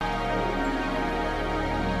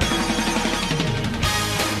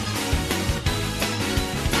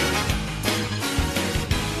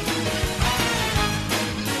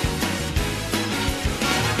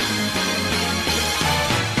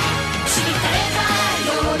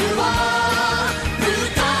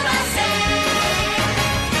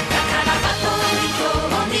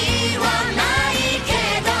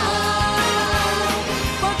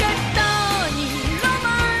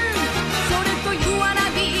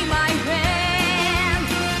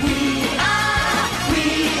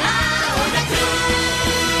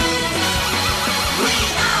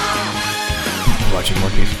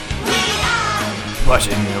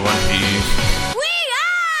Watching One Piece.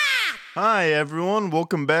 Hi everyone,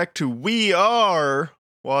 welcome back to We Are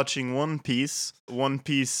Watching One Piece. One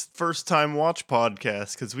Piece first time watch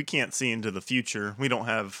podcast, because we can't see into the future. We don't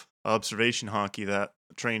have observation hockey that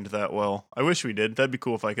trained that well. I wish we did. That'd be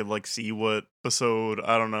cool if I could see what episode,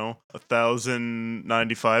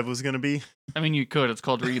 1095 was gonna be. I mean, you could. It's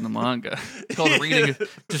called reading the manga. It's called reading.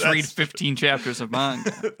 Just read 15 chapters of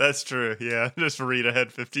manga. That's true. Yeah, just read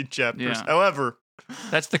ahead 15 chapters. Yeah. However,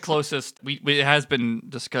 that's the closest. It has been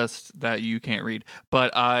discussed that you can't read,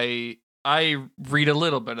 but I read a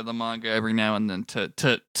little bit of the manga every now and then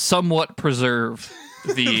to somewhat preserve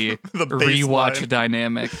the rewatch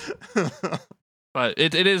dynamic. But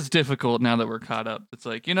it is difficult now that we're caught up. It's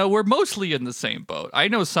we're mostly in the same boat. I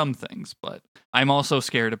know some things, but I'm also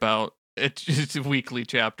scared about it's weekly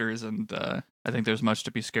chapters, and I think there's much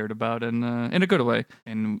to be scared about in a good way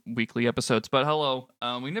in weekly episodes. But hello,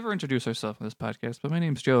 we never introduce ourselves on this podcast, but my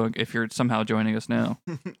name's Joe, if you're somehow joining us now.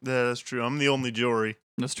 That's true. I'm the only Jory.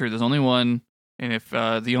 That's true. There's only one. And if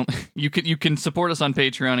you can support us on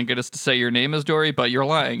Patreon and get us to say your name is Dory, but you're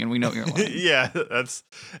lying, and we know you're lying. Yeah, that's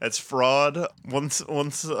fraud. Once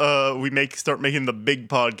we start making the big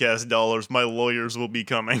podcast dollars, my lawyers will be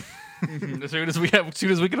coming. As soon as we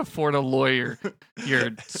can afford a lawyer, you're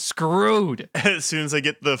screwed. As soon as I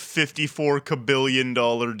get the $54 billion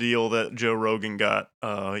deal that Joe Rogan got,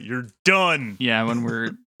 you're done. Yeah, when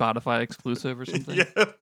we're Spotify exclusive or something. Yeah.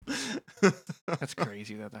 That's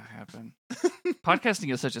crazy that happened.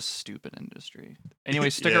 Podcasting is such a stupid industry. Anyway,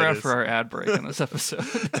 stick around for our ad break on this episode.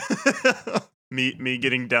 Me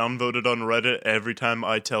getting downvoted on Reddit every time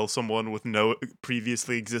I tell someone with no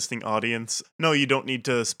previously existing audience, no, you don't need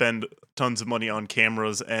to spend tons of money on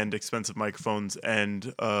cameras and expensive microphones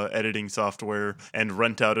and editing software and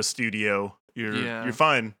rent out a studio. You're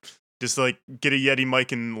fine. Just get a Yeti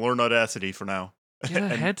mic and learn Audacity for now.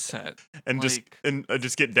 Get a headset and just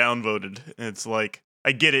get downvoted. And it's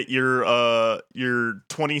I get it. You're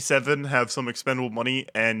 27, have some expendable money,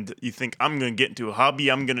 and you think I'm gonna get into a hobby.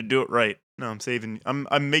 I'm gonna do it right. No, I'm saving.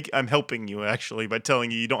 I'm helping you actually by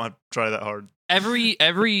telling you don't have to try that hard.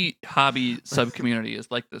 Every hobby sub community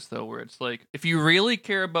is like this though, where it's if you really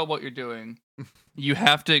care about what you're doing, you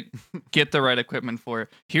have to get the right equipment for it.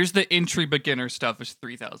 Here's the entry beginner stuff is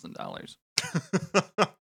 $3,000.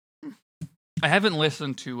 I haven't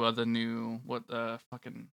listened to the new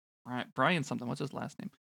fucking Brian something. What's his last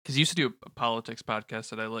name? Because he used to do a politics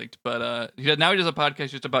podcast that I liked, but now he does a podcast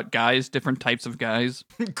just about guys, different types of guys.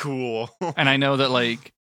 Cool. And I know that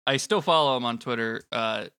I still follow him on Twitter.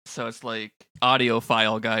 So it's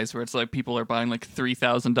audiophile guys, where it's people are buying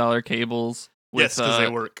 $3,000 cables. With, yes, because they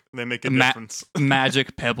work. They make a difference.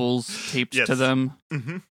 Magic pebbles taped to them.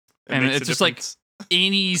 Mm-hmm. And it's just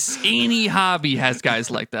any hobby has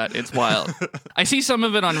guys like that. It's wild. I see some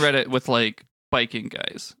of it on Reddit with biking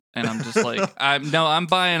guys, and I'm just I'm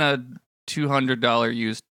buying a $200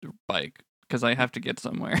 used bike because I have to get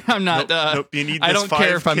somewhere. I'm not. Nope. You need this I don't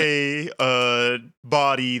care if 5K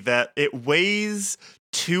body that it weighs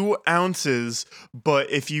 2 ounces,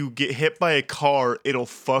 but if you get hit by a car, it'll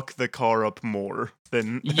fuck the car up more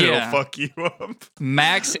than it'll fuck you up.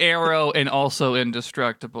 Max aero and also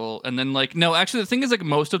indestructible. And then no, actually the thing is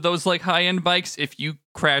most of those high-end bikes, if you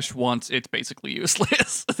crash once, it's basically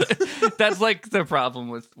useless. That's the problem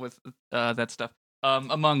with that stuff.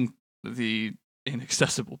 Among the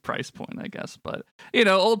inaccessible price point, I guess. But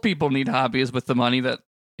old people need hobbies with the money that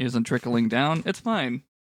isn't trickling down. It's fine.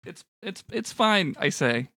 It's fine, I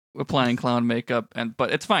say, applying clown makeup,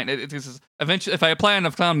 but it's fine. It's eventually, if I apply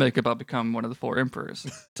enough clown makeup, I'll become one of the 4 emperors.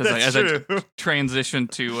 As I transition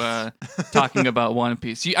to talking about One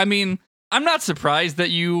Piece. I mean, I'm not surprised that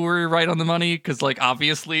you were right on the money, because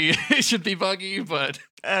obviously it should be buggy, but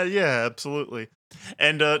yeah, absolutely.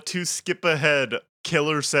 And to skip ahead,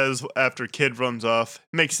 Killer says after Kid runs off,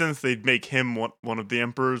 makes sense they'd make him one of the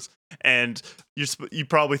emperors, and you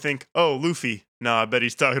probably think, oh, Luffy. No, I bet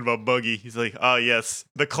he's talking about Buggy. He's yes,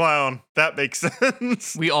 the clown. That makes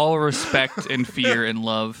sense. We all respect and fear and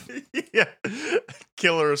love. Yeah.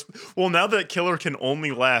 Killer is... Well, now that Killer can only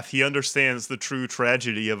laugh, he understands the true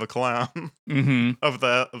tragedy of a clown. Mm-hmm. Of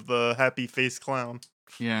the happy face clown.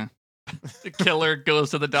 Yeah. The Killer goes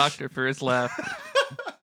to the doctor for his laugh.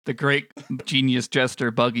 The great genius jester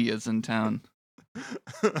Buggy is in town.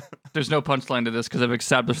 There's no punchline to this because I've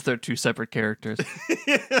established they're 2 separate characters.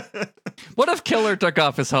 Yeah. What if Killer took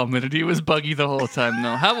off his helmet and he was Buggy the whole time,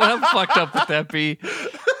 though? How fucked up would that be?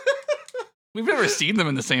 We've never seen them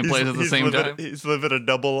in the same place at the same time. He's living a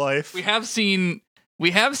double life. We have seen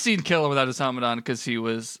Killer without his helmet on because he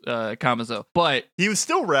was Kamazo, but he was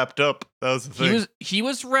still wrapped up. That was the thing. He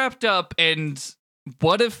was wrapped up, and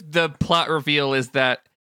What if the plot reveal is that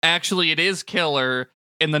actually it is Killer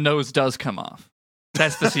and the nose does come off?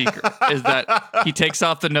 That's the secret, is that he takes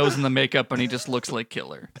off the nose and the makeup and he just looks like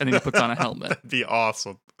Killer. And then he puts on a helmet. That'd be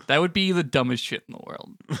awesome. That would be the dumbest shit in the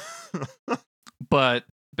world. But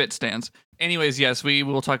bit stands. Anyways, yes, we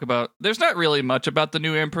will talk about... There's not really much about the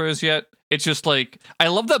new Emperors yet. It's just like... I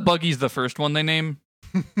love that Buggy's the first one they name.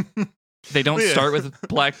 They don't start with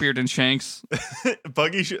Blackbeard and Shanks.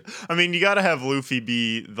 Buggy should... I mean, you gotta have Luffy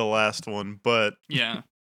be the last one, but... Yeah.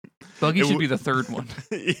 Buggy should be the third one.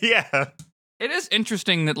 Yeah. It is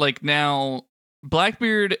interesting that, like, now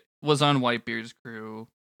Blackbeard was on Whitebeard's crew.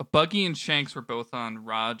 Buggy and Shanks were both on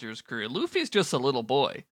Roger's crew. Luffy's just a little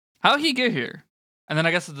boy. How'd he get here? And then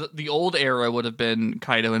I guess the old era would have been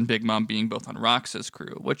Kaido and Big Mom being both on Rox's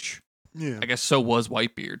crew, which I guess so was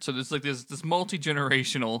Whitebeard. So there's like this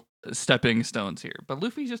multi-generational stepping stones here. But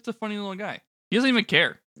Luffy's just a funny little guy. He doesn't even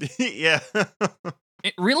care. Yeah.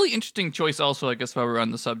 Really interesting choice also, I guess, while we're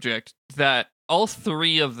on the subject, that all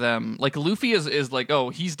three of them, like Luffy is like, oh,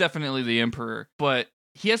 he's definitely the Emperor, but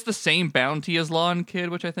he has the same bounty as Law and Kid,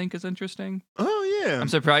 which I think is interesting. Oh, yeah. I'm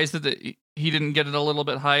surprised that he didn't get it a little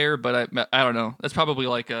bit higher, but I don't know. That's probably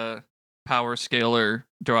like a power scalar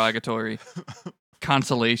derogatory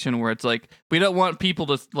consolation where it's like, we don't want people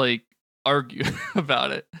to like argue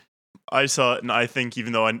about it. I saw it, and I think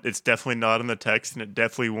even though it's definitely not in the text, and it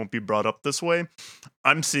definitely won't be brought up this way,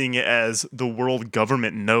 I'm seeing it as the world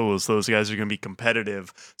government knows those guys are going to be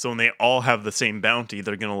competitive. So when they all have the same bounty,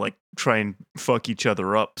 they're going to like try and fuck each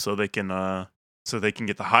other up so they can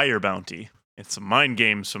get the higher bounty. It's some mind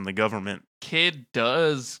games from the government. Kid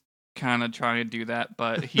does kind of try and do that,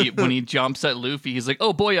 but when he jumps at Luffy, he's like,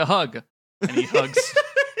 "Oh boy, a hug," and he hugs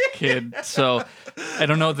Kid. So I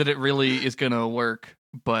don't know that it really is going to work,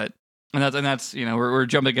 but. And that's you know, we're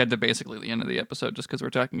jumping ahead to basically the end of the episode just because we're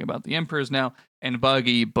talking about the Emperors now and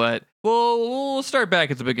Buggy, but we'll start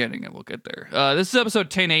back at the beginning and we'll get there. This is episode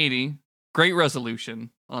 1080. Great resolution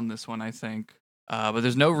on this one, I think. But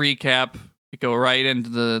there's no recap. You go right into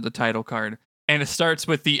the title card. And it starts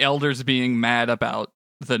with the elders being mad about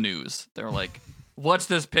the news. They're like, what's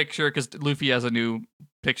this picture? Because Luffy has a new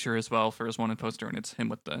picture as well for his wanted poster, and it's him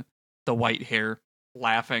with the white hair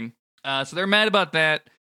laughing. So they're mad about that.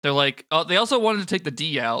 They're like, oh, they also wanted to take the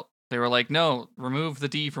D out. They were like, no, remove the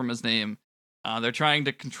D from his name. They're trying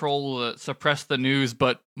to suppress the news,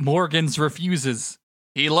 but Morgans refuses.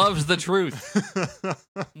 He loves the truth.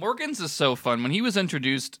 Morgans is so fun. When he was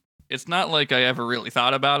introduced, it's not like I ever really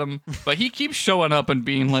thought about him, but he keeps showing up and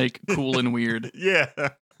being like cool and weird. Yeah.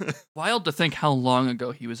 Wild to think how long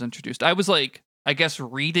ago he was introduced. I was like, I guess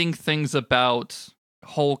reading things about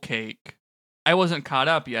Whole Cake. I wasn't caught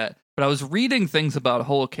up yet. But I was reading things about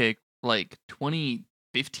Whole Cake like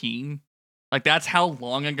 2015. Like that's how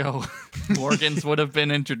long ago Morgans would have been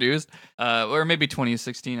introduced. Or maybe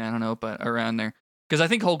 2016, I don't know, but around there. Because I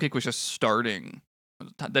think Whole Cake was just starting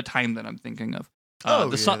the time that I'm thinking of.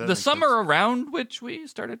 The summer sense. Around which we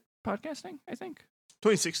started podcasting, I think.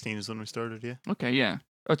 2016 is when we started, yeah. Okay, yeah.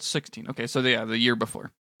 Oh, it's 16. Okay, so yeah, the year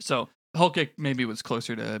before. So Whole Cake maybe was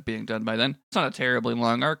closer to being done by then. It's not a terribly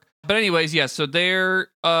long arc. But anyways, yes, so they're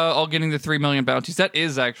all getting the 3 million bounties. That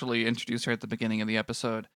is actually introduced right at the beginning of the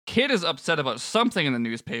episode. Kid is upset about something in the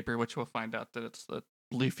newspaper, which we'll find out that it's the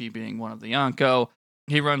Luffy being one of the Yonko.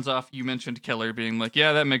 He runs off. You mentioned Killer being like,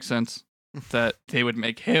 yeah, that makes sense. That they would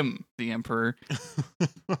make him the Emperor.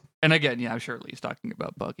 And again, yeah, surely he's talking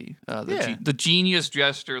about Buggy. The genius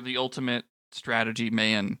jester, the ultimate strategy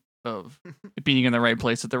man of being in the right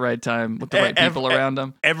place at the right time with the right people around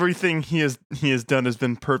him. Everything he has done has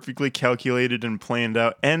been perfectly calculated and planned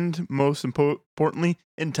out, and most importantly,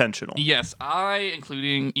 intentional. Yes,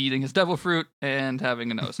 including eating his devil fruit and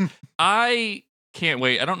having a nose. I can't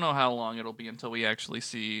wait. I don't know how long it'll be until we actually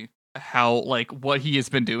see what he has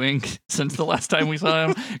been doing since the last time we saw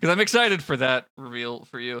him, because I'm excited for that reveal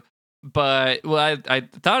for you. But I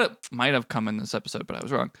thought it might have come in this episode, but I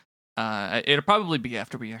was wrong. It'll probably be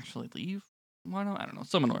after we actually leave. I don't know.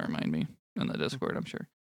 Someone will remind me in the Discord, I'm sure.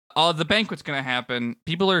 The banquet's gonna happen.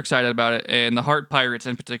 People are excited about it, and the Heart Pirates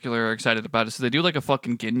in particular are excited about it. So they do like a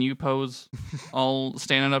fucking Ginyu pose, all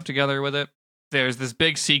standing up together with it. There's this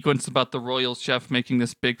big sequence about the royal chef making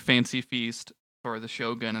this big fancy feast for the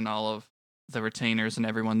Shogun and all of the retainers and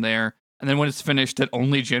everyone there. And then when it's finished, that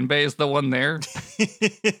only Jinbei is the one there.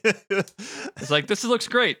 It's like, this looks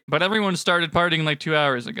great, but everyone started partying like 2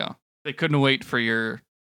 hours ago. They couldn't wait for your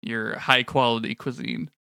high quality cuisine.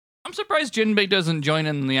 I'm surprised Jinbei doesn't join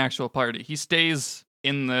in the actual party. He stays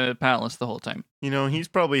in the palace the whole time. You know, he's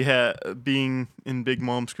probably being in Big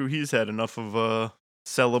Mom's crew, he's had enough of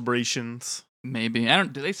celebrations. Maybe.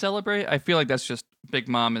 Do they celebrate? I feel like that's just Big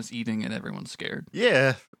Mom is eating and everyone's scared.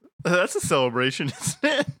 Yeah, that's a celebration, isn't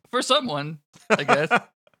it? For someone, I guess.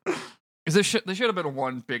 Because there should have been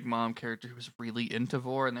one Big Mom character who was really into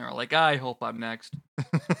Vor, and they were like, I hope I'm next.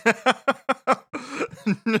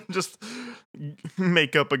 Just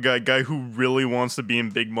make up a guy who really wants to be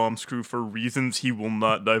in Big Mom's crew for reasons he will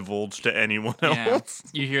not divulge to anyone else.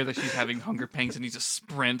 You hear that she's having hunger pangs and he just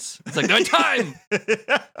sprints. It's like, no time!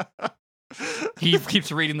 He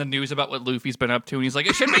keeps reading the news about what Luffy's been up to, and he's like,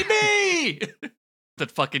 it should be me!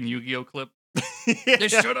 That fucking Yu-Gi-Oh clip.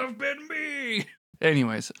 It should have been me!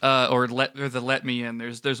 Anyways, or the let me in.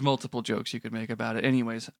 There's multiple jokes you could make about it.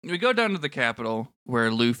 Anyways, we go down to the capital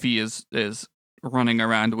where Luffy is running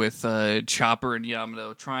around with Chopper and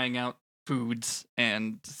Yamato, trying out foods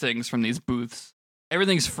and things from these booths.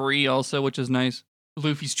 Everything's free also, which is nice.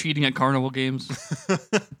 Luffy's cheating at carnival games.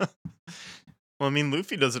 Well, I mean,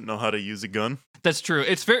 Luffy doesn't know how to use a gun. That's true.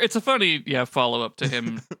 It's a funny follow up to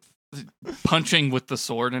him punching with the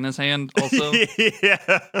sword in his hand. Also,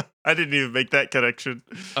 yeah, I didn't even make that connection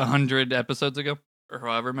 100 episodes ago, or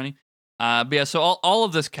however many. But yeah, so all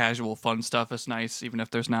of this casual fun stuff is nice, even if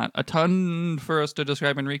there's not a ton for us to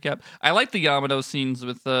describe and recap. I like the Yamato scenes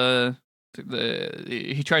with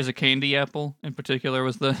he tries a candy apple in particular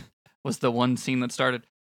was the one scene that started.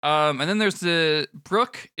 And then there's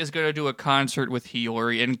Brooke is going to do a concert with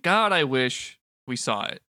Hiyori, and God, I wish we saw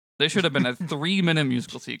it. There should have been a 3-minute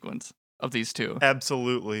musical sequence of these two.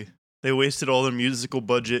 Absolutely. They wasted all their musical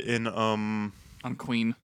budget in on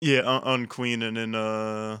Queen. Yeah, on Queen and in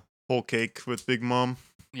Whole Cake with Big Mom.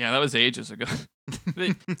 Yeah, that was ages ago.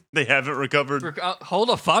 They haven't recovered.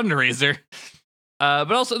 Hold a fundraiser.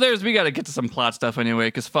 But also, we got to get to some plot stuff anyway,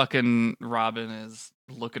 because fucking Robin is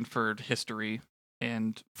looking for history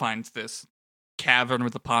and finds this cavern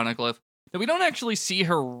with a poneglyph that we don't actually see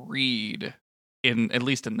her read, at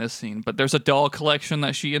least in this scene, but there's a doll collection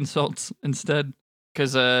that she insults instead.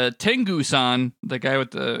 Because Tengu-san, the guy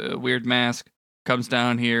with the weird mask, comes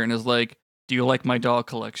down here and is like, do you like my doll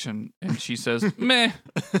collection? And she says, meh.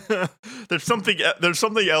 There's something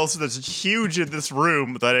else that's huge in this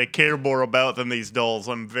room that I care more about than these dolls.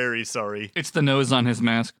 I'm very sorry. It's the nose on his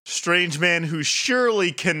mask. Strange man who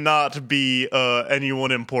surely cannot be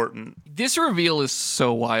anyone important. This reveal is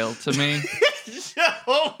so wild to me.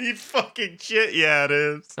 Holy fucking shit, yeah, it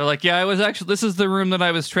is. They're like, yeah, this is the room that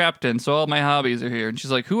I was trapped in, so all my hobbies are here. And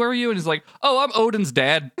she's like, who are you? And he's like, oh, I'm Odin's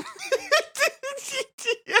dad.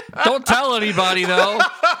 Don't tell anybody, though.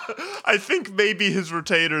 I think maybe his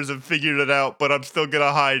retainers have figured it out, but I'm still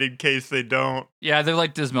gonna hide in case they don't. Yeah, they're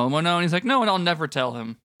like, does Momo know? And he's like, no, and I'll never tell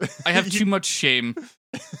him. I have too much shame.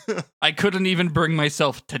 I couldn't even bring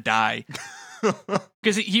myself to die.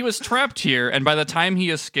 Because he was trapped here, and by the time he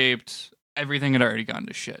escaped, everything had already gone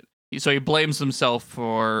to shit. So he blames himself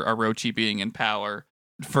for Orochi being in power,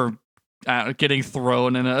 for getting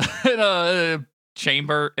thrown in a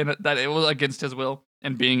chamber that it was against his will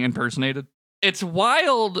and being impersonated. It's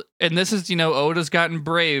wild, and this is, Oda's gotten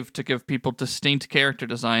brave to give people distinct character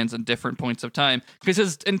designs in different points of time, because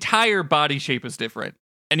his entire body shape is different,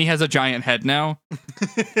 and he has a giant head now.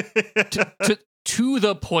 to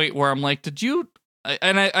the point where I'm like, did you...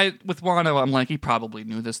 And I with Wano, I'm like, he probably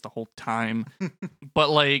knew this the whole time. But,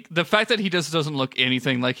 like, the fact that he just doesn't look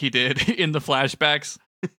anything like he did in the flashbacks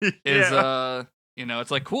is,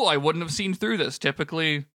 it's like, cool, I wouldn't have seen through this.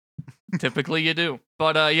 Typically you do.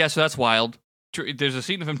 But, so that's wild. There's a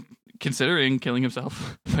scene of him considering killing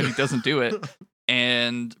himself, but he doesn't do it.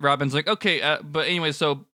 And Robin's like, okay, but anyway,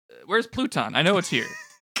 so where's Pluton? I know it's here.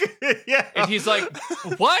 Yeah. And he's like,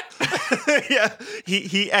 what? Yeah.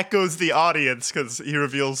 He echoes the audience because he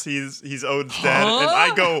reveals he's Odin's dad. And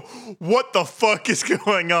I go, what the fuck is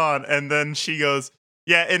going on? And then she goes,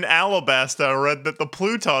 yeah, in Alabasta, I read that the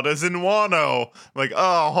Pluton is in Wano. I'm like,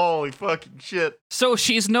 oh, holy fucking shit. So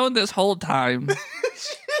she's known this whole time.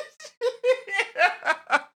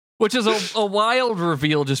 Which is a wild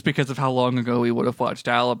reveal just because of how long ago we would have watched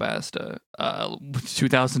Alabasta.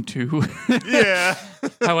 2002. Yeah.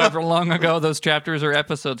 However long ago those chapters or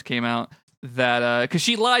episodes came out. That, because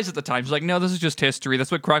she lies at the time. She's like, no, this is just history.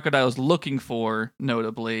 That's what Crocodile's looking for,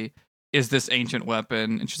 notably, is this ancient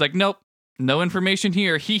weapon. And she's like, nope, no information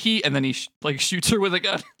here. Hee. And then he shoots her with a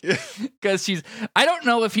gun. Because I don't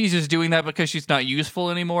know if he's just doing that because she's not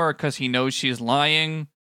useful anymore or because he knows she's lying.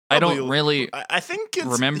 Probably, I don't really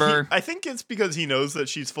remember. I think it's because he knows that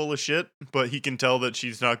she's full of shit, but he can tell that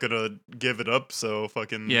she's not going to give it up, so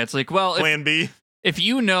fucking... Yeah, it's like, well... Plan B. If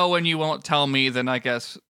you know and you won't tell me, then I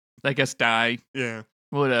guess die. Yeah.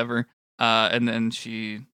 Whatever. And then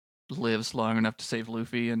she lives long enough to save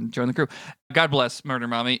Luffy and join the crew. God bless Murder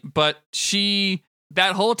Mommy. But she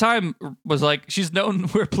that whole time was like, she's known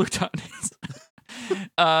where Pluton is.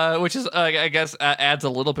 Which is, I guess, adds a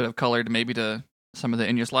little bit of color to maybe to some of the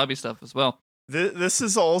Inyus Lobby stuff as well. This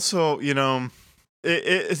is also,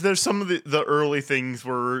 there's some of the early things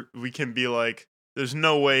where we can be like, there's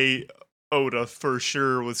no way Oda for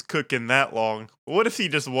sure was cooking that long. What if he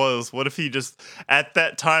just was? What if he just at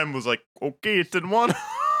that time was like, okay, it's in one.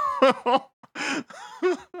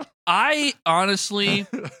 I honestly,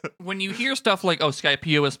 when you hear stuff like, oh,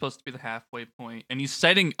 Skypea is supposed to be the halfway point, and he's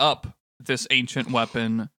setting up this ancient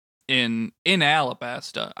weapon in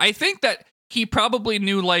Alabasta, I think that he probably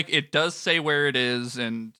knew, like, it does say where it is,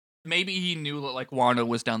 and maybe he knew that, like, Wano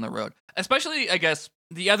was down the road. Especially, I guess,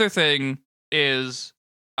 the other thing is,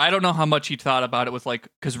 I don't know how much he thought about it with, like,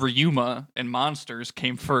 because Ryuma and Monsters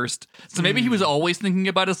came first. So maybe he was always thinking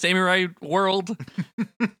about a samurai world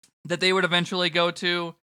that they would eventually go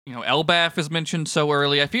to. Elbaf is mentioned so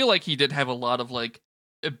early. I feel like he did have a lot of, like,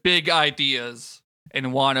 big ideas, and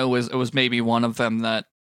Wano was maybe one of them that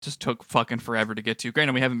just took fucking forever to get to.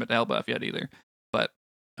 Granted, we haven't been to Elbaf yet either. But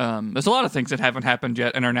there's a lot of things that haven't happened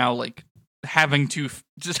yet and are now, like, having to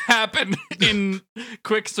just happen in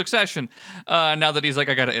quick succession. Now that he's like,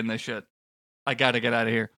 I gotta end this shit. I gotta get out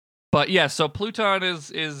of here. But yeah, so Pluton is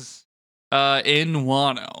in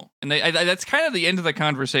Wano, and that's kind of the end of the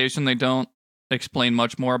conversation. They don't explain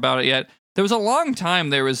much more about it yet. There was a long time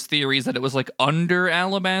there was theories that it was like under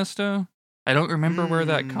Alabasta. I don't remember where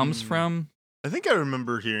that comes from. I think I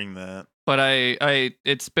remember hearing that. But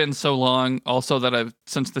it's been so long also that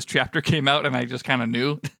since this chapter came out, and I just kind of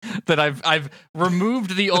knew that I've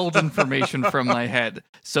removed the old information from my head.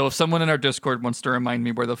 So if someone in our Discord wants to remind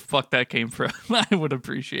me where the fuck that came from, I would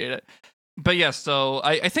appreciate it. But yeah, so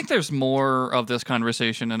I think there's more of this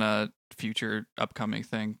conversation in a future upcoming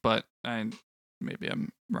thing, but maybe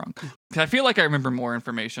I'm wrong. I feel like I remember more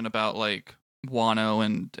information about, like, Wano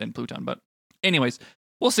and Pluton, but anyways,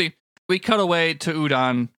 we'll see. We cut away to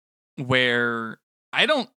Udon, where I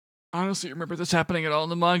don't honestly remember this happening at all in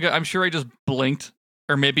the manga. I'm sure I just blinked,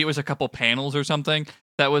 or maybe it was a couple panels or something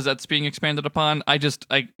that's being expanded upon.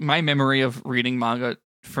 My memory of reading manga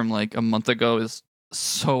from like a month ago is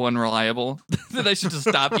so unreliable that I should just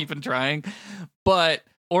stop even trying. But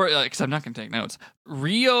because I'm not gonna take notes.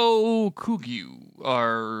 Ryokugyu,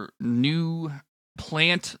 our new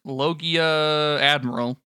plant Logia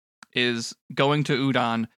admiral, is going to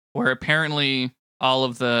Udon, where apparently all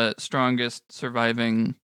of the strongest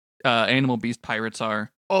surviving animal beast pirates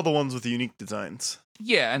are. All the ones with unique designs.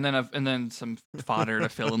 Yeah, and then some fodder to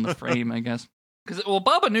fill in the frame, I guess. Because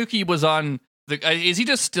Babanuki was on is he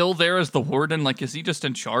just still there as the warden? Like, is he just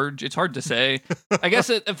in charge? It's hard to say. I guess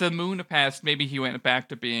if the moon passed, maybe he went back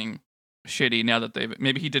to being shitty. Now that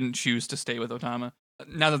maybe he didn't choose to stay with Otama.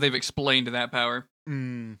 Now that they've explained that power.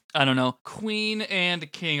 I don't know. Queen and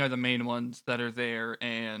King are the main ones that are there,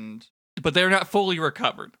 but they're not fully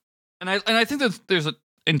recovered. And I think that there's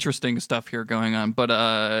interesting stuff here going on, but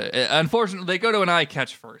unfortunately they go to an eye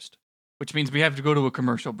catch first, which means we have to go to a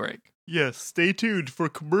commercial break. Yes, stay tuned for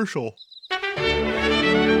commercial.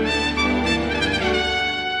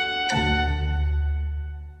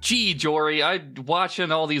 Gee, Jory,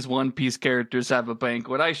 watching all these One Piece characters have a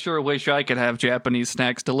banquet. I sure wish I could have Japanese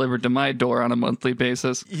snacks delivered to my door on a monthly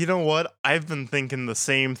basis. You know what? I've been thinking the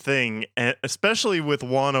same thing, especially with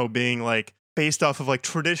Wano being like based off of like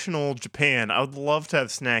traditional Japan. I would love to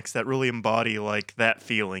have snacks that really embody like that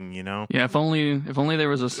feeling, you know? Yeah, if only there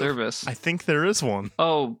was a service. I think there is one.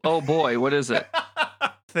 Oh boy, what is it?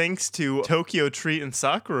 Thanks to Tokyo Treat and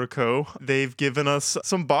Sakura Co., they've given us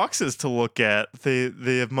some boxes to look at.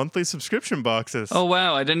 They have monthly subscription boxes. Oh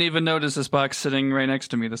wow, I didn't even notice this box sitting right next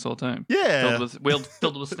to me this whole time. Yeah.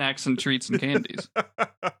 Filled with snacks and treats and candies.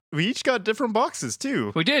 We each got different boxes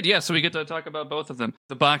too. We did, yeah, so we get to talk about both of them.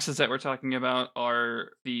 The boxes that we're talking about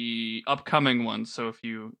are the upcoming ones, so if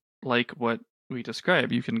you like what we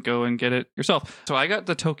describe, you can go and get it yourself. So I got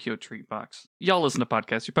the Tokyo Treat box. Y'all listen to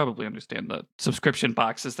podcasts, you probably understand the subscription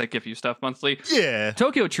boxes that give you stuff monthly. Yeah.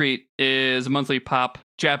 Tokyo Treat is a monthly pop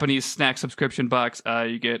Japanese snack subscription box.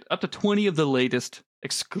 You get up to 20 of the latest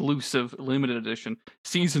exclusive limited edition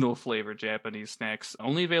seasonal flavored Japanese snacks,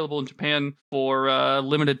 only available in Japan for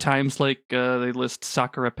limited times, like they list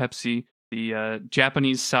Sakura Pepsi, the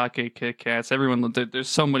Japanese sake Kit Kats. There's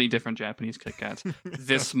so many different Japanese Kit Kats.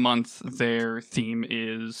 This month, their theme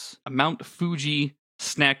is a Mount Fuji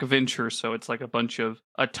snack venture. So it's like a bunch of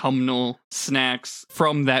autumnal snacks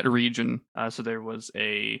from that region. So there was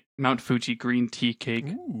a Mount Fuji green tea cake,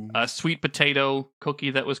 a sweet potato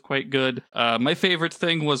cookie that was quite good. My favorite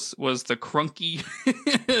thing was the Crunky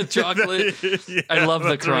chocolate. Yeah, I love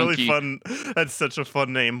the Crunky. Really fun. That's such a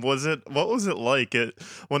fun name. What was it like?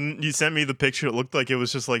 When you sent me the picture, it looked like it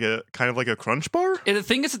was just like a kind of like a crunch bar. And the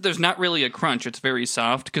thing is that there's not really a crunch. It's very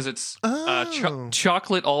soft because it's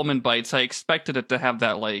chocolate almond bites. I expected it to have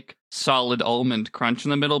that like solid almond crunch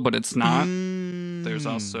in the middle, but it's not. There's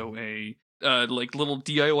also a like little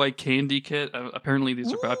DIY candy kit. Apparently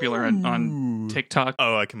these are popular on TikTok.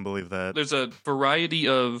 Oh, I can believe that. There's a variety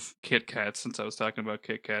of Kit Kats, since I was talking about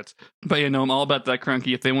Kit Kats. But I'm all about that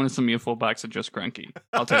Crunky. If they want to send me a full box of just Crunky,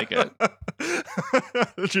 I'll take it.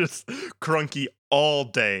 Just Crunky all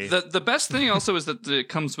day. The best thing also is that it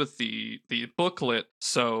comes with the booklet,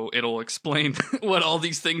 so it'll explain what all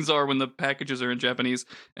these things are when the packages are in Japanese,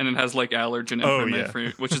 and it has like allergen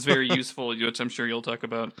information, which is very useful, which I'm sure you'll talk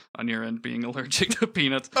about on your end, being allergic to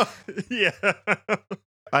peanuts. Oh, yeah.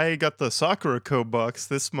 I got the Sakura Co box.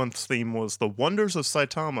 This month's theme was the Wonders of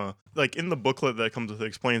Saitama. Like in the booklet that comes with it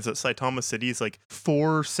explains that Saitama City is like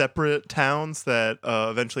 4 separate towns that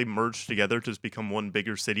eventually merged together to just become one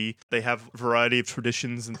bigger city. They have a variety of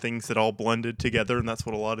traditions and things that all blended together, and that's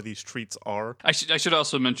what a lot of these treats are. I should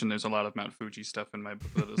also mention there's a lot of Mount Fuji stuff in my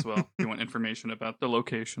booklet as well. If you want information about the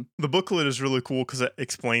location. The booklet is really cool because it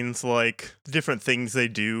explains like different things they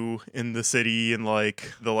do in the city and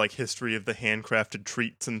like the like history of the handcrafted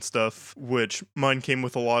treats and stuff, which mine came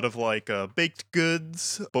with a lot of like baked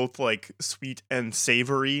goods, both like sweet and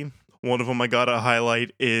savory. One of them I gotta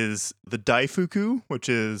highlight is the daifuku, which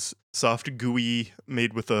is soft gooey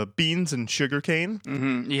made with beans and sugar cane.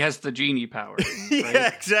 Mm-hmm. He has the genie power. Yeah,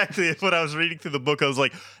 right? exactly. When I was reading through the book, I was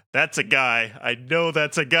like, that's a guy. I know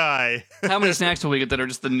that's a guy. How many snacks will we get that are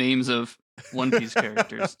just the names of One Piece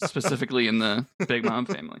characters, specifically in the Big Mom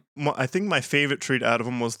family? I think my favorite treat out of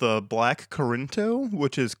them was the black Corinto,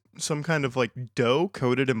 which is some kind of like dough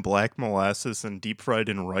coated in black molasses and deep fried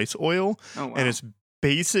in rice oil. Oh, wow. And it's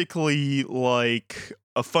basically like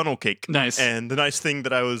a funnel cake. Nice. And the nice thing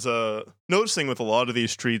that I was noticing with a lot of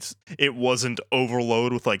these treats, it wasn't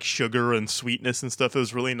overload with like sugar and sweetness and stuff. It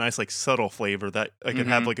was really nice, like subtle flavor that I could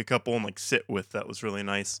have like a couple and like sit with. That was really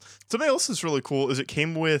nice. Something else that's really cool is it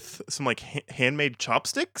came with some like handmade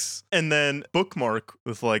chopsticks and then bookmark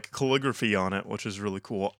with like calligraphy on it, which is really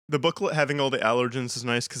cool. The booklet having all the allergens is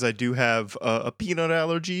nice because I do have a peanut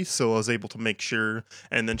allergy, so I was able to make sure.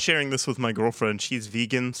 And then sharing this with my girlfriend, she's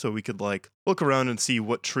vegan, so we could like look around and see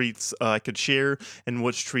what treats I could share and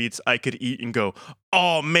which treats I could eat and go,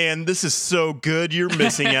 oh man, this is so good. You're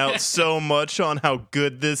missing out so much on how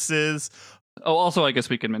good this is. Oh, also, I guess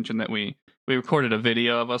we could mention that we recorded a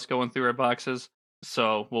video of us going through our boxes,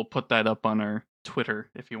 so we'll put that up on our Twitter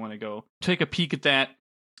if you want to go take a peek at that.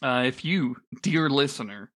 If you, dear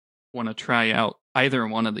listener, want to try out either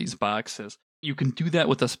one of these boxes, you can do that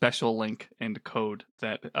with a special link and code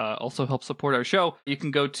that also helps support our show. You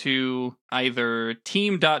can go to either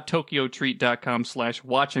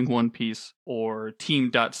team.tokyotreat.com/watching One Piece or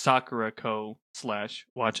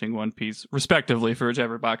team.sakuraco/watching One Piece, respectively, for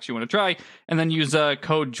whichever box you want to try. And then use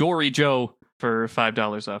code JoryJoe for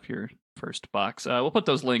 $5 off your first box. We'll put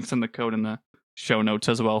those links and the code in the show notes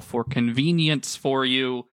as well for convenience for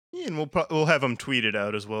you. Yeah, and we'll have them tweeted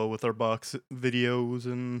out as well with our box videos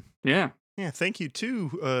and yeah. Yeah, thank you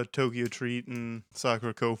to Tokyo Treat and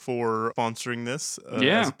Sakura Co for sponsoring this.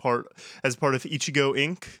 As part of Ichigo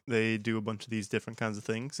Inc. They do a bunch of these different kinds of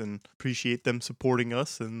things, and appreciate them supporting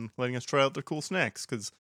us and letting us try out their cool snacks,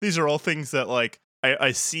 because these are all things that like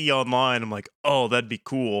I see online. I'm like, oh, that'd be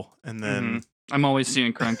cool, and then I'm always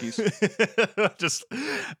seeing Crunkies. Just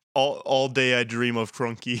all day I dream of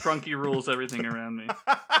Crunky. Crunky rules everything around me.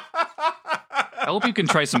 I hope you can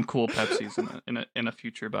try some cool Pepsis in a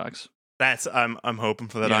future box. I'm hoping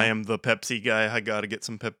for that. Yeah. I am the Pepsi guy. I gotta get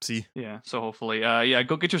some Pepsi. Yeah, so hopefully,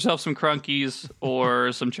 go get yourself some Crunkies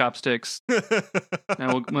or some chopsticks.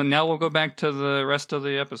 Now we'll go back to the rest of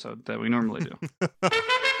the episode that we normally do.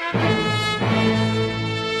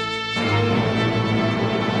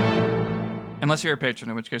 Unless you're a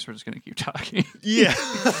patron, in which case we're just gonna keep talking. Yeah.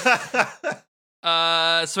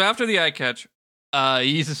 So after the eye catch,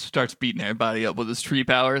 he just starts beating everybody up with his tree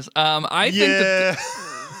powers. I think that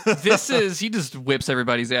he just whips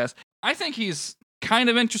everybody's ass. I think he's kind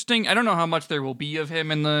of interesting. I don't know how much there will be of him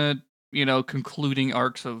in the, concluding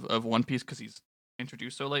arcs of One Piece because he's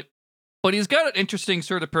introduced so late. But he's got an interesting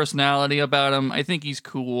sort of personality about him. I think he's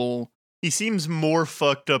cool. He seems more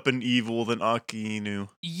fucked up and evil than Aki Inu.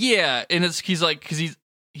 Yeah, and he's like, because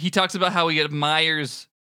he talks about how he admires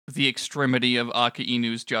the extremity of Aka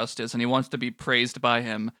Inu's justice, and he wants to be praised by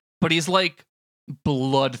him, but he's like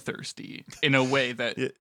bloodthirsty in a way that Yeah.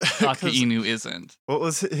 Aka Inu isn't. What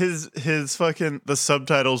was his fucking the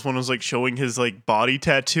subtitles one was like showing his like body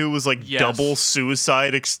tattoo was like Yes. double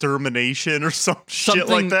suicide extermination or some shit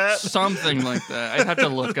like that. Something like that. I'd have to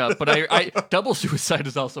look up, but I double suicide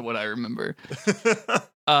is also what I remember.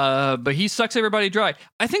 But he sucks everybody dry.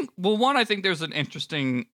 I think there's an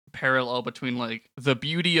interesting parallel between like the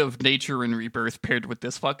beauty of nature and rebirth paired with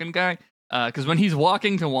this fucking guy. Because when he's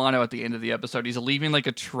walking to Wano at the end of the episode, he's leaving like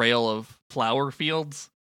a trail of flower fields.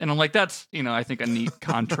 And I'm like, that's, I think a neat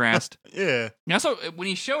contrast. Yeah. And also, when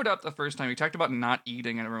he showed up the first time, he talked about not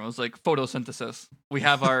eating, and everyone was like, photosynthesis.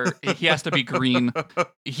 He has to be green.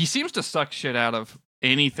 He seems to suck shit out of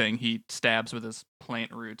anything he stabs with his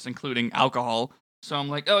plant roots, including alcohol. So I'm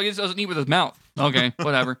like, oh, he just doesn't eat with his mouth. Okay,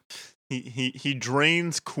 whatever. He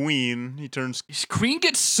drains Queen. He turns Queen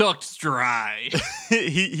gets sucked dry.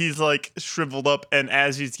 he's like shriveled up, and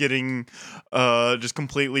as he's getting just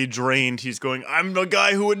completely drained, he's going, I'm the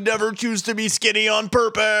guy who would never choose to be skinny on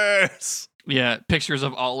purpose. Yeah, pictures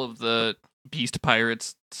of all of the beast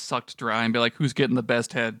pirates sucked dry and be like, who's getting the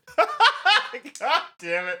best head? God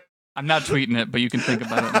damn it. I'm not tweeting it, but you can think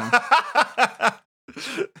about it now.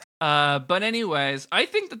 But anyways, I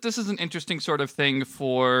think that this is an interesting sort of thing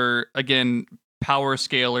for, again, power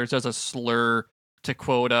scalers as a slur, to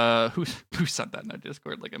quote, who said that in our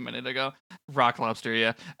Discord like a minute ago? Rock Lobster,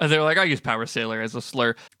 yeah. They're like, I use power scaler as a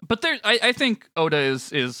slur. But I think Oda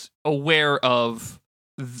is aware of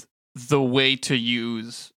the way to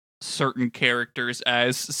use certain characters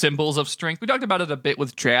as symbols of strength. We talked about it a bit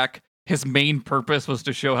with Jack. His main purpose was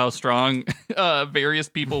to show how strong various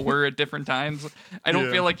people were at different times. I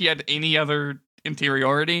don't feel like he had any other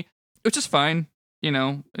interiority, which is fine.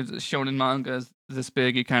 It's shown in manga is this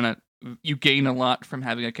big. You gain a lot from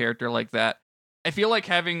having a character like that. I feel like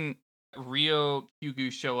having Ryo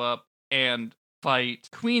Kyugu show up and fight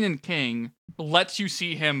Queen and King lets you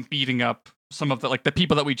see him beating up some of the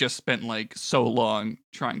people that we just spent like so long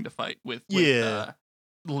trying to fight with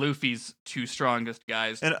Luffy's two strongest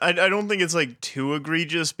guys. And I don't think it's like too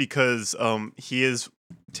egregious because he is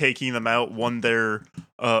taking them out when they're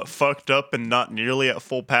fucked up and not nearly at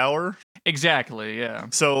full power. Exactly, yeah.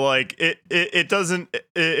 So like it doesn't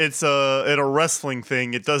it's in a wrestling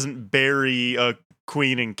thing, it doesn't bury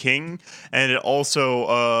Queen and King, and it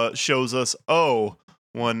also shows us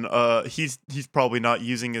when he's probably not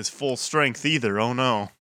using his full strength either. Oh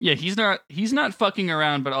no. Yeah, he's not fucking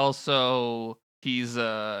around, but also he's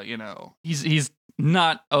he's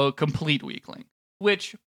not a complete weakling.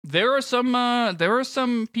 Which there are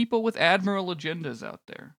some people with admiral agendas out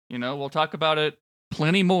there. We'll talk about it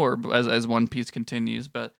plenty more as One Piece continues,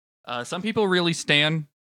 but some people really stand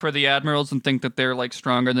for the admirals and think that they're like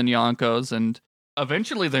stronger than Yonkos, and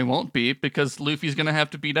eventually they won't be because Luffy's gonna have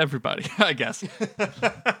to beat everybody, I guess.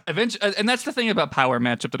 Eventually, and that's the thing about power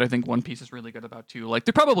matchup that I think One Piece is really good about too. Like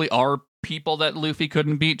there probably are people that Luffy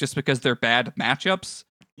couldn't beat just because they're bad matchups.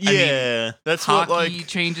 Yeah, that's Haki what like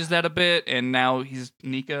changes that a bit, and now he's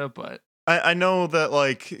Nika. But I know that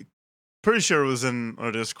like pretty sure it was in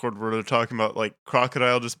our Discord where they're talking about like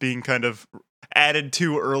Crocodile just being kind of added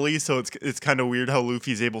too early, so it's kind of weird how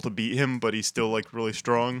Luffy's able to beat him, but he's still like really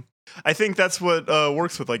strong. I think that's what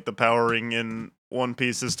works with like the powering in One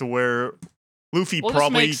Piece is to where Luffy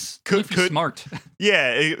probably could smart.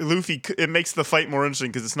 Yeah, it makes the fight more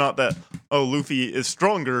interesting because it's not that Luffy is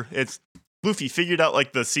stronger. It's Luffy figured out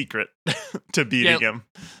like the secret to beating him.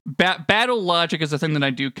 Battle logic is a thing that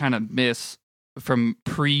I do kind of miss from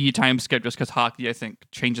pre-time skip just because Haki, I think,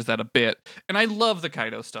 changes that a bit. And I love the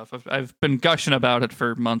Kaido stuff. I've been gushing about it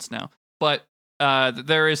for months now. But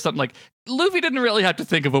there is something like Luffy didn't really have to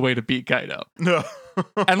think of a way to beat Kaido. No.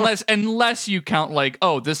 unless you count like,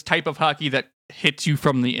 this type of Haki that hits you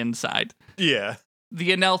from the inside. Yeah.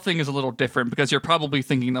 The Enel thing is a little different because you're probably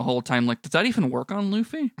thinking the whole time, like, does that even work on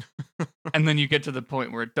Luffy? And then you get to the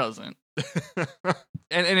point where it doesn't.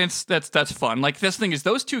 and that's fun. Like, this thing is,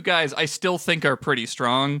 those two guys I still think are pretty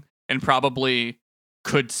strong and probably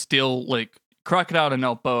could still, like, Crocodile and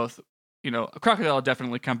Enel both, Crocodile will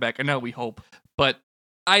definitely come back. I know we hope. But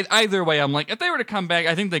either way, I'm like, if they were to come back,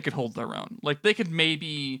 I think they could hold their own. Like, they could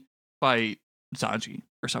maybe fight Sanji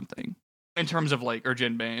or something. In terms of, like, or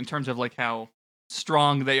Jinbei, in terms of, like, how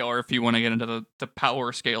strong they are if you want to get into the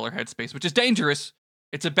power scalar headspace, which is dangerous.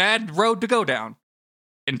 It's a bad road to go down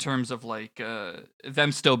in terms of like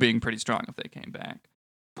them still being pretty strong if they came back.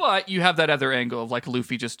 But you have that other angle of like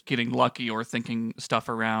Luffy just getting lucky or thinking stuff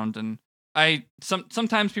around, and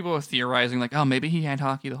sometimes people are theorizing like, oh, maybe he had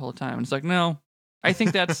Haki the whole time, and it's like, no, I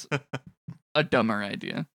think that's a dumber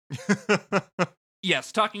idea.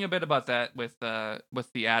 Yes, talking a bit about that with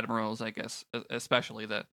the admirals, I guess, especially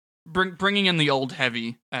that bringing in the old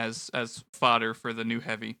heavy as fodder for the new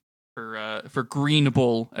heavy for Green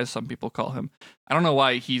Bull, as some people call him. I don't know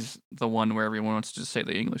why he's the one where everyone wants to just say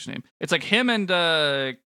the English name. It's like him and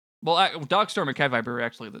Dogstorm and Cat Viper are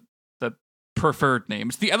actually the preferred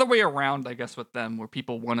names. The other way around, I guess, with them, where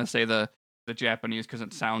people want to say the Japanese because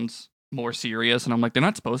it sounds more serious, and I'm like, they're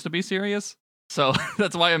not supposed to be serious. So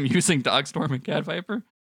that's why I'm using Dogstorm and Cat Viper.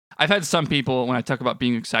 I've had some people, when I talk about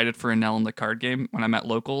being excited for Enel in the card game, when I'm at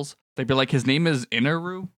locals, they'd be like, his name is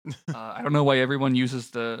Inaru. I don't know why everyone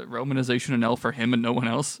uses the romanization Enel for him and no one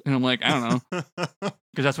else. And I'm like, I don't know.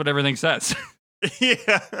 Because that's what everything says.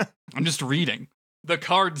 Yeah. I'm just reading. The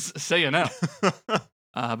cards say Enel.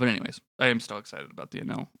 But anyways, I am still excited about the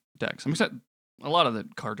Enel decks. I'm excited. A lot of the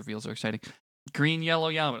card reveals are exciting. Green, yellow,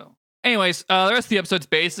 Yamato. Anyways, the rest of the episode's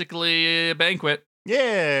basically a banquet.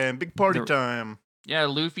 Yeah, big party time. Yeah,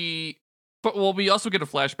 Luffy. But we also get a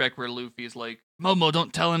flashback where Luffy's like, Momo,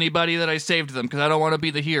 don't tell anybody that I saved them because I don't want to be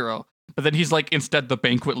the hero. But then he's like, instead, the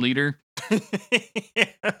banquet leader.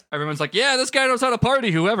 Yeah. Everyone's like, yeah, this guy knows how to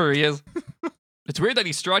party, whoever he is. It's weird that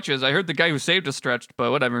he stretches. I heard the guy who saved us stretched, but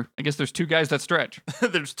whatever. I guess there's two guys that stretch.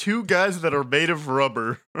 There's two guys that are made of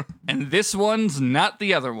rubber. And this one's not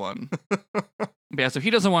the other one. Yeah, so he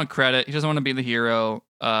doesn't want credit. He doesn't want to be the hero.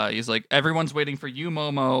 He's like, everyone's waiting for you,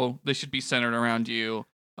 Momo. This should be centered around you,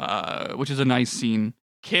 which is a nice scene.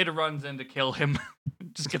 Kid runs in to kill him.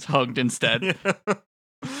 Just gets hugged instead. Yeah.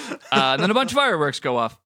 And then a bunch of fireworks go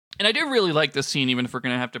off. And I do really like this scene, even if we're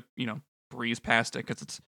going to have to, breeze past it,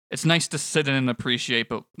 because it's nice to sit in and appreciate,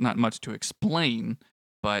 but not much to explain.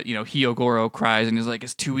 But, Hyogoro cries, and he's like,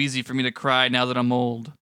 it's too easy for me to cry now that I'm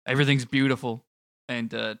old. Everything's beautiful.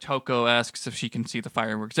 And Toko asks if she can see the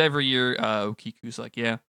fireworks every year. Okiku's like,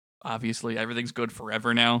 yeah, obviously, everything's good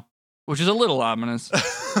forever now. Which is a little ominous.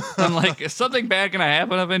 I'm like, is something bad going to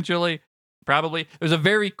happen eventually? Probably. There's a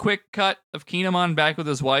very quick cut of Kinemon back with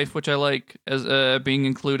his wife, which I like as being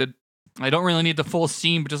included. I don't really need the full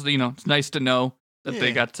scene, but just, it's nice to know that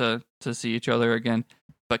they got to see each other again.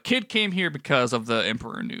 But Kid came here because of the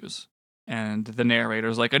Emperor news. And the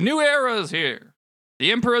narrator's like, a new era is here.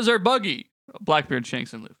 The Emperors are Buggy, Blackbeard,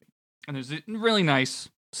 Shanks, and Luffy. And there's really nice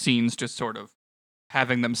scenes just sort of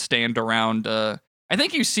having them stand around. I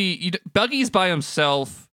think you see Buggy's by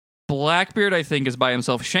himself. Blackbeard, I think, is by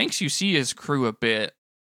himself. Shanks, you see his crew a bit.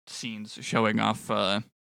 Scenes showing off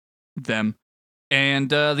them. And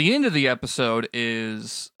the end of the episode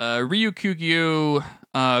is Ryu Kugyu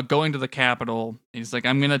going to the capital. He's like,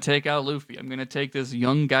 I'm going to take out Luffy. I'm going to take this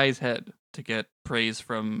young guy's head to get praise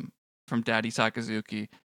from Daddy Sakazuki.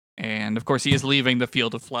 And, of course, he is leaving the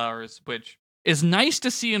Field of Flowers, which is nice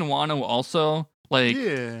to see in Wano also.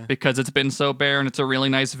 Because it's been so bare and it's a really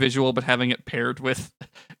nice visual, but having it paired with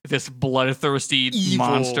this bloodthirsty Evil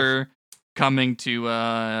monster coming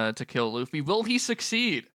to kill Luffy. Will he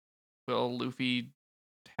succeed? Will Luffy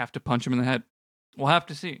have to punch him in the head? We'll have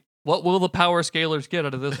to see. What will the power scalers get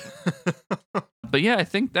out of this? But yeah, I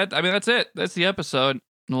think that's it. That's the episode.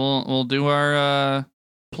 We'll do our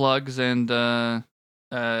plugs and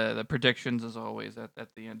the predictions as always at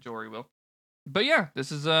the end. Jory will. But yeah,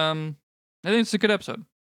 this is I think it's a good episode.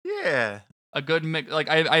 Yeah. A good mix. Like,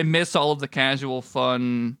 I miss all of the casual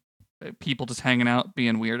fun, people just hanging out,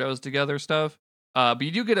 being weirdos together stuff. But you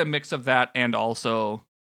do get a mix of that and also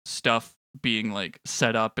stuff being,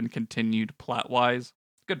 set up and continued plot-wise.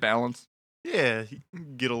 Good balance. Yeah, you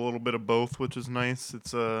get a little bit of both, which is nice.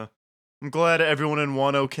 It's I'm glad everyone in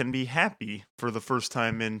Wano can be happy for the first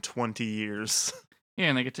time in 20 years. Yeah,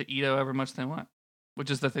 and they get to eat however much they want, which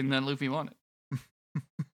is the thing that Luffy wanted.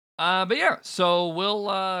 But yeah, so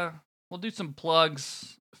we'll do some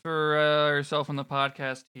plugs for ourselves on the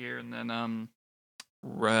podcast here, and then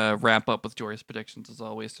wrap up with Jory's predictions as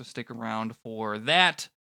always. So stick around for that.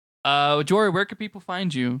 Jory, where can people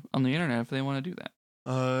find you on the internet if they want to do that?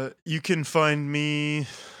 You can find me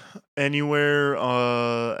anywhere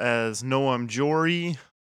as No I'm Jory.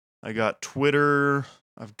 I got Twitter.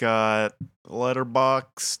 I've got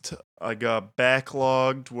Letterboxd. I got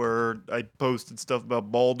backlogged where I posted stuff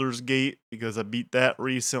about Baldur's Gate because I beat that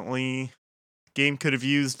recently. Game could have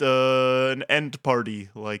used an end party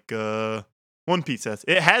like One Piece has.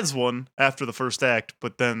 It has one after the first act,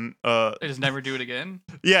 but then They just never do it again?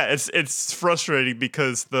 yeah, it's frustrating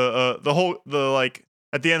because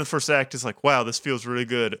at the end of the first act, it's like, wow, this feels really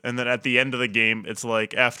good. And then at the end of the game, it's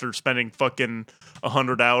like, after spending fucking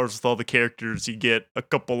 100 hours with all the characters, you get a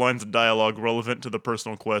couple lines of dialogue relevant to the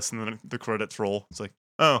personal quest, and then the credits roll. It's like,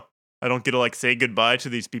 oh, I don't get to, say goodbye to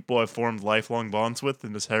these people I've formed lifelong bonds with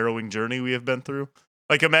in this harrowing journey we have been through.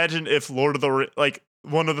 Like, imagine if Lord of the like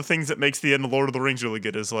one of the things that makes the end of Lord of the Rings really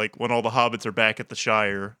good is like when all the hobbits are back at the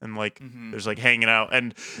Shire and like there's like hanging out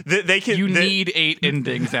and they can. You need 8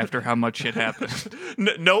 endings after how much shit happened.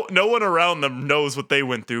 No one around them knows what they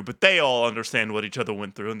went through, but they all understand what each other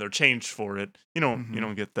went through and they're changed for it. You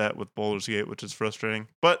don't get that with Baldur's Gate, which is frustrating,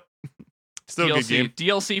 but still DLC, a good game.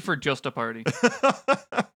 DLC for just a party.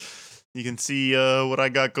 You can see what I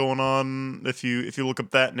got going on if you look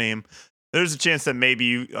up that name. There's a chance that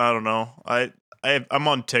maybe I don't know. I'm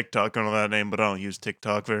on TikTok under that name, but I don't use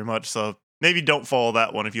TikTok very much, so maybe don't follow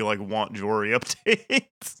that one if you like want Jory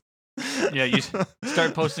updates. Yeah, you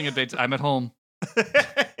start posting updates. I'm at home.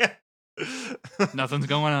 Nothing's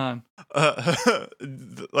going on.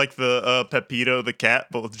 Like the Pepito the cat,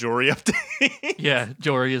 but with Jory updates. Yeah,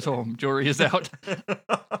 Jory is home. Jory is out.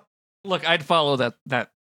 Look, I'd follow that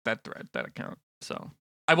thread, that account. So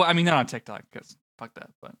I mean, not on TikTok because fuck that.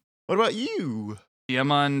 But what about you?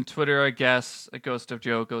 I'm on Twitter, I guess, at Ghost of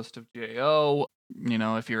Joe, Ghost of Jo. You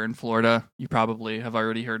know, if you're in Florida, you probably have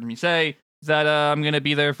already heard me say that I'm going to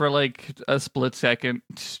be there for like a split second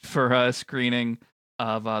for a screening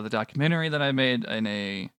of the documentary that I made in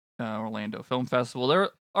a Orlando Film Festival.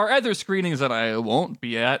 There are other screenings that I won't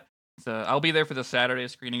be at. So I'll be there for the Saturday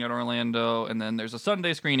screening at Orlando, and then there's a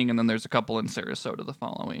Sunday screening, and then there's a couple in Sarasota the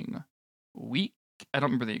following week. I don't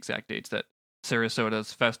remember the exact dates that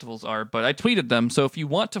Sarasota's festivals are, but I tweeted them. So if you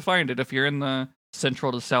want to find it, if you're in the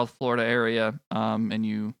Central to South Florida area, and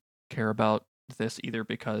you care about this either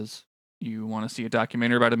because you want to see a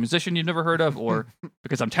documentary about a musician you've never heard of, or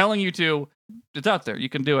because I'm telling you to, it's out there. You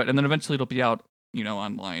can do it, and then eventually it'll be out,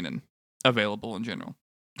 online and available in general.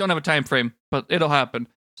 Don't have a time frame, but it'll happen.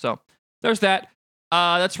 So there's that.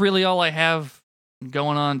 That's really all I have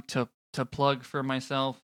going on to plug for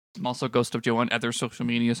myself. I'm also Ghost of Joe on other social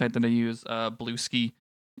media sites that I use, Blueski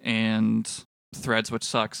and Threads, which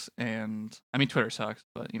sucks, and I mean Twitter sucks,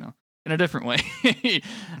 but in a different way.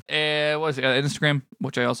 What is it? Instagram,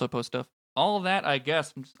 which I also post stuff. All of that, I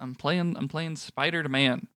guess. I'm playing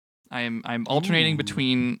Spider-Man. I'm alternating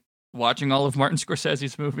between watching all of Martin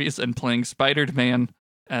Scorsese's movies and playing Spider-Man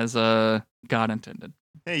as God intended.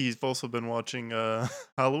 Hey, you've also been watching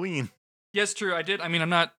Halloween. Yes, true. I did. I mean, I'm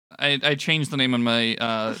not. I changed the name on my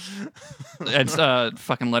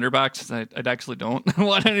fucking letterbox. I actually don't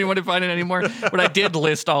want anyone to find it anymore. But I did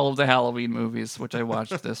list all of the Halloween movies, which I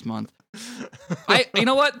watched this month. You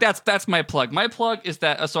know what? That's my plug. My plug is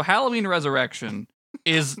that so Halloween Resurrection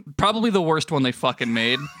is probably the worst one they fucking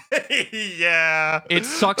made. Yeah. It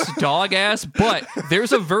sucks dog ass, but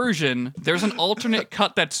there's an alternate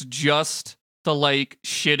cut that's just the like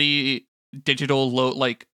shitty digital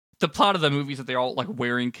the plot of the movies that they're all like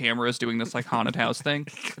wearing cameras doing this like haunted house thing.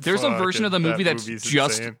 There's a version of the movie that's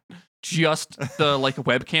just the like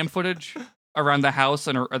webcam footage around the house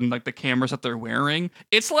and like the cameras that they're wearing.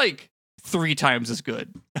 It's like 3 times as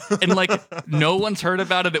good. And like no one's heard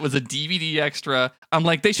about it. It was a DVD extra. I'm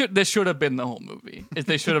like this should have been the whole movie.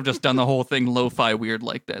 They should have just done the whole thing lo-fi weird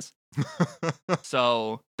like this.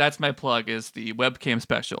 So that's my plug, is the webcam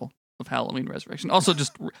special of Halloween Resurrection. Also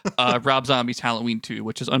just Rob Zombie's Halloween 2,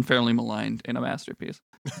 which is unfairly maligned and a masterpiece.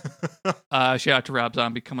 Shout out to Rob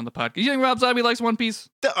Zombie, come on the podcast. You think Rob Zombie likes One Piece?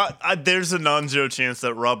 There's a non-zero chance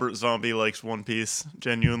that Robert Zombie likes One Piece,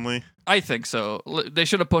 genuinely. I think so. They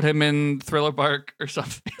should have put him in Thriller Bark or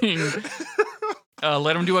something.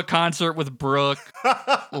 Let him do a concert with Brooke.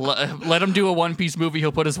 Let him do a One Piece movie.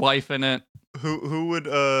 He'll put his wife in it. Who would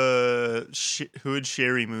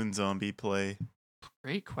Sherry Moon Zombie play?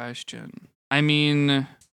 Great question. I mean,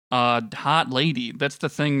 hot lady. That's the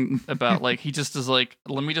thing about like he just is like,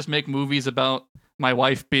 let me just make movies about my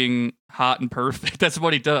wife being hot and perfect. That's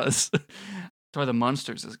what he does. That's why The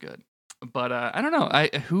Munsters is good. But I don't know.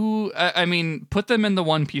 I mean, put them in the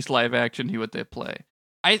One Piece live action. Who would they play?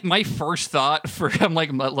 My first thought I'm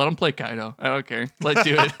like, let him play Kaido. I don't care. Let's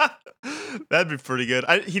do it. That'd be pretty good.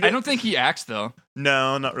 I don't think he acts though.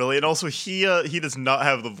 No, not really. And also, he does not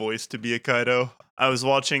have the voice to be a Kaido. I was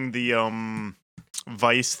watching the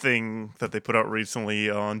Vice thing that they put out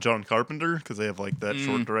recently on John Carpenter, because they have like that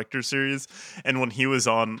short director series. And when he was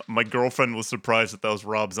on, my girlfriend was surprised that was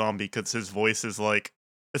Rob Zombie, because his voice is like,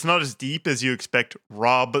 it's not as deep as you expect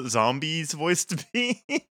Rob Zombie's voice to be.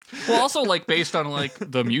 Well, also like based on like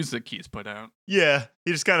the music he's put out. Yeah,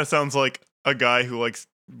 he just kind of sounds like a guy who likes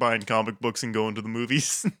buying comic books and going to the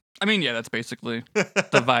movies. I mean, yeah, that's basically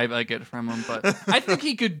the vibe I get from him. But I think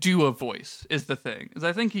he could do a voice. Is the thing? Is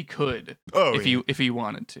I think he could if he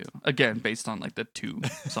wanted to. Again, based on like the 2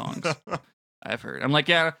 songs I've heard. I'm like,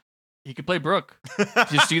 yeah, he could play Brooke. He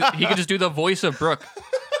could just do the voice of Brooke.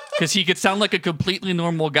 Because he could sound like a completely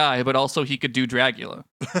normal guy, but also he could do Dragula.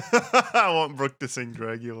 I want Brooke to sing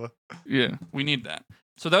Dragula. Yeah, we need that.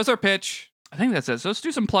 So that was our pitch. I think that's it. So let's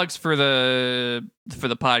do some plugs for the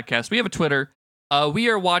podcast. We have a Twitter. We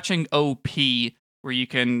are watching OP, where you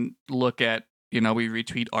can look at, we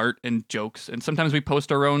retweet art and jokes, and sometimes we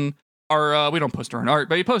post our own. We don't post our own art,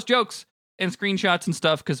 but we post jokes and screenshots and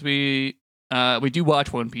stuff because we do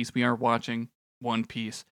watch One Piece. We are watching One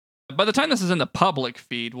Piece. By the time this is in the public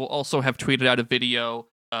feed, we'll also have tweeted out a video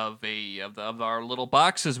of our little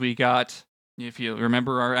boxes we got. If you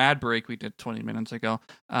remember our ad break we did 20 minutes ago,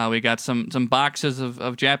 we got some boxes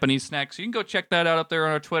of Japanese snacks. So you can go check that out up there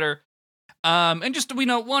on our Twitter. And just,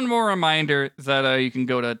 one more reminder that you can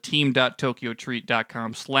go to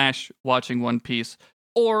team.tokyotreat.com/watching One Piece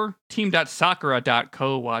or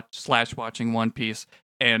team.sakura.co/watching One Piece.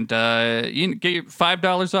 And you can get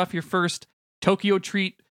 $5 off your first Tokyo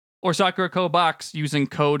Treat or Sakura Co box using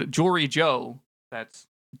code JORYJO. That's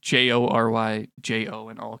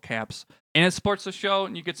JORYJO in all caps. And it supports the show,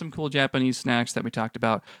 and you get some cool Japanese snacks that we talked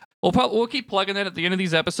about. We'll keep plugging that at the end of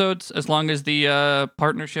these episodes as long as the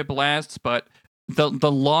partnership lasts, but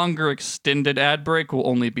the longer extended ad break will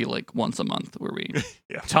only be like once a month where we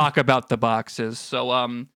talk about the boxes. So,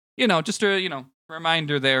 just a,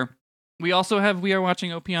 reminder there. We also we are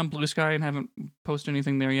watching OP on Blue Sky and haven't posted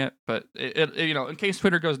anything there yet, but in case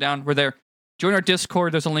Twitter goes down, we're there. Join our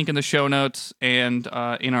Discord. There's a link in the show notes and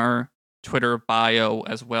in our Twitter bio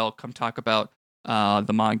as well. Come talk about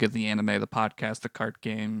the manga, the anime, the podcast, the card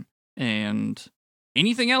game, and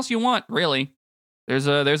anything else you want, really. There's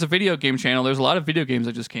a video game channel. There's a lot of video games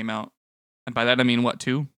that just came out. And by that I mean, what,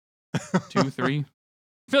 2? 2, 3? I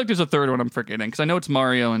feel like there's a third one I'm forgetting, because I know it's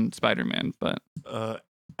Mario and Spider-Man, but...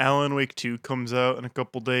 Alan Wake 2 comes out in a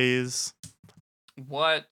couple days.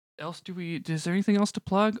 What else is there anything else to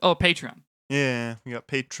plug? Oh, Patreon. Yeah, we got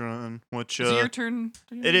Patreon, which... Is it your turn?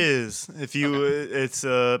 It is. If you... Okay. It's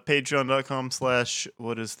patreon.com/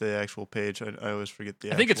 what is the actual page? I always forget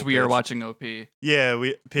the I think it's actual We Are page. Watching OP. Yeah,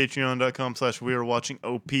 patreon.com/ We Are Watching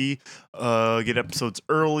OP. Get episodes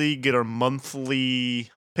early, get our monthly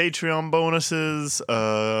Patreon bonuses.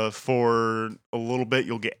 For a little bit,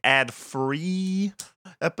 you'll get ad-free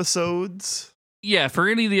episodes. Yeah, for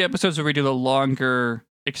any of the episodes where we do the longer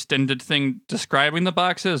extended thing describing the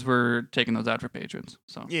boxes, we're taking those out for patrons.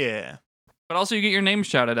 So Yeah. but also you get your name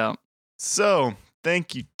shouted out. So,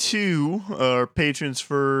 thank you to our patrons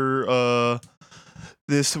for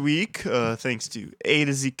this week. Thanks to A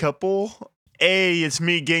to Z Couple. Hey, it's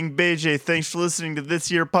me, Gang BJ. Thanks for listening to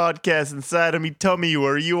this year podcast inside of me tummy.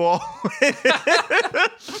 Where you all? The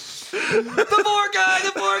poor guy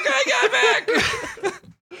got back.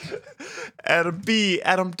 Adam B,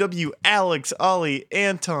 Adam W, Alex, Ollie,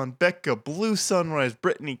 Anton, Becca, Blue Sunrise,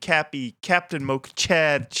 Brittany, Cappy, Captain Mocha,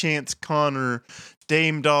 Chad, Chance, Connor,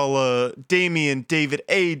 Dame Dalla, Damien, David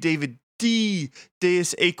A, David D,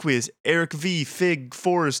 Deus Aquis, Eric V, Fig,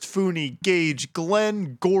 Forrest, Fooney, Gage,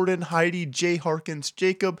 Glenn, Gordon, Heidi, Jay Harkins,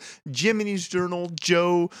 Jacob, Jiminy's Journal,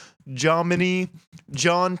 Joe, Jomini,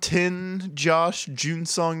 John Tin, Josh,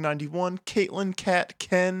 JuneSong91, Caitlin, Kat,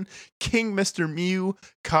 Ken, King, Mr. Mew,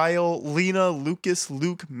 Kyle, Lena, Lucas,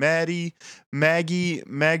 Luke, Maddie, Maggie,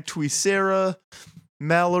 Magtui, Sarah,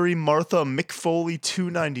 Mallory, Martha, Mick Foley,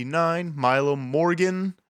 299, Milo,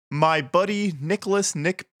 Morgan, My Buddy, Nicholas,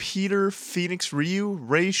 Nick, Peter, Phoenix, Ryu,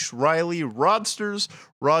 Raish, Riley, Rodsters,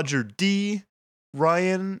 Roger D,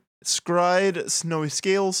 Ryan, Scride, Snowy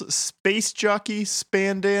Scales, Space Jockey,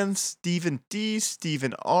 Spandan, Stephen D,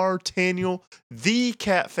 Stephen R, Taniel, The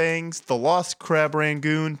Cat Fangs, The Lost Crab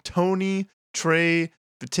Rangoon, Tony, Trey,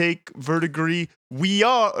 The Take, Vertigree. We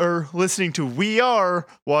are listening to We Are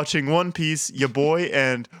Watching One Piece, ya boy,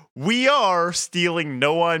 and we are stealing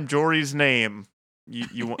No I'm Jory's name.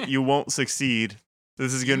 You won't succeed.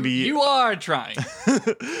 This is gonna be. You are trying.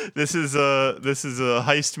 This is a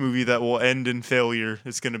heist movie that will end in failure.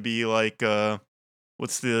 It's gonna be like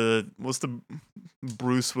what's the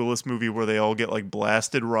Bruce Willis movie where they all get like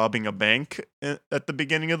blasted robbing a bank at the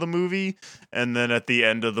beginning of the movie, and then at the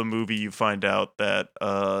end of the movie you find out that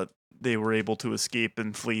they were able to escape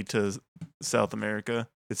and flee to South America.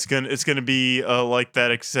 It's gonna be like that,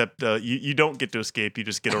 except you don't get to escape. You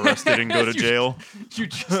just get arrested and go to jail. You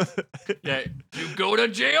go to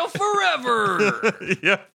jail forever.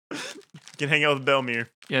 Yeah, you can hang out with Belmere.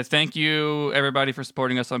 Yeah, thank you everybody for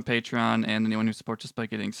supporting us on Patreon, and anyone who supports us by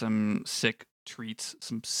getting some sick treats,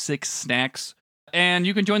 some sick snacks, and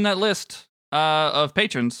you can join that list of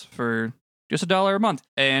patrons for just $1 a month.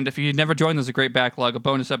 And if you never joined, there's a great backlog of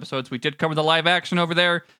bonus episodes. We did cover the live action over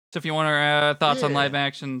there. So if you want our thoughts on live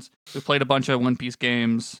actions, we played a bunch of One Piece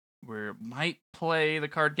games. we might play the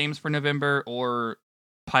card games for November or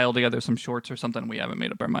pile together some shorts or something. We haven't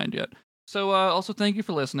made up our mind yet. So also thank you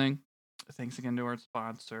for listening. Thanks again to our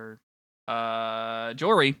sponsor.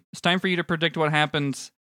 Jory, it's time for you to predict what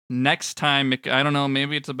happens next time. I don't know,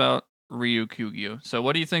 maybe it's about Ryukyu. So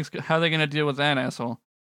what do you think? How are they gonna deal with that asshole?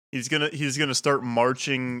 He's gonna start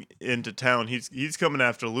marching into town. He's coming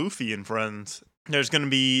after Luffy and friends. There's gonna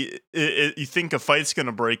be you think a fight's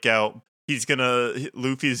gonna break out.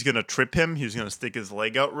 Luffy's gonna trip him. He's gonna stick his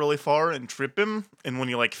leg out really far and trip him. And when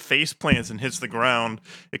he like face plants and hits the ground,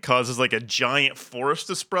 it causes like a giant forest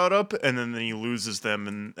to sprout up, and then he loses them,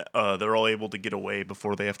 and they're all able to get away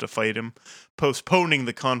before they have to fight him, postponing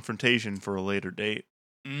the confrontation for a later date.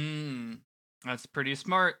 That's pretty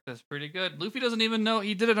smart. That's pretty good. Luffy doesn't even know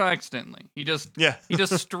he did it accidentally. He just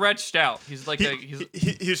stretched out. He's like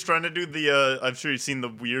he's trying to do the I'm sure you've seen the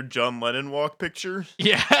weird John Lennon walk picture.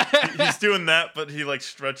 Yeah. He's doing that, but he like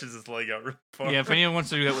stretches his leg out really far. Yeah, if anyone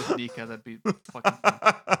wants to do that with Nika, that'd be fucking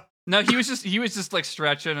fun. No, he was just like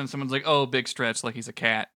stretching, and someone's like, "Oh, big stretch," like he's a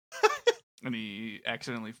cat, and he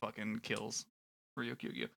accidentally fucking kills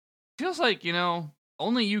Ryukyu. Feels like,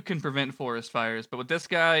 only you can prevent forest fires, but with this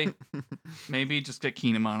guy, maybe just get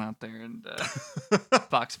Kinemon out there and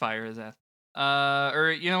foxfire his ass. Or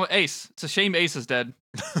Ace. It's a shame Ace is dead.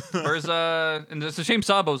 And it's a shame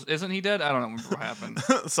Sabo's isn't he dead? I don't know what happened.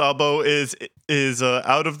 Sabo is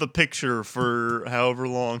out of the picture for however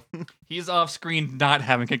long. He's off screen, not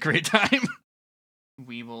having a great time.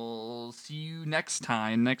 We will see you next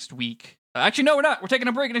week. Actually, no, we're not. We're taking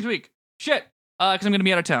a break next week. Shit. Because I'm going to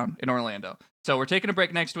be out of town in Orlando. So we're taking a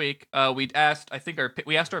break next week. We asked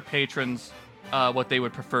our patrons what they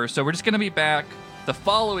would prefer. So we're just going to be back the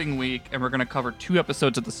following week, and we're going to cover 2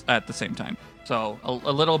 episodes at the same time. So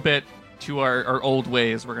a little bit to our old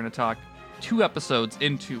ways. We're going to talk 2 episodes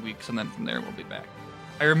in 2 weeks, and then from there we'll be back.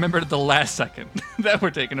 I remembered at the last second that we're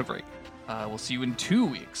taking a break. We'll see you in 2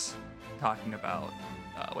 weeks talking about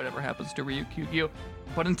whatever happens to Ryukyu.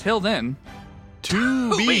 But until then,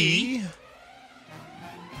 to be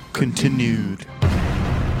continued.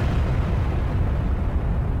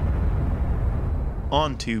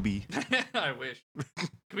 On Tubi. I wish. Can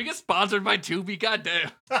we get sponsored by Tubi?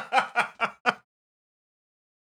 Goddamn.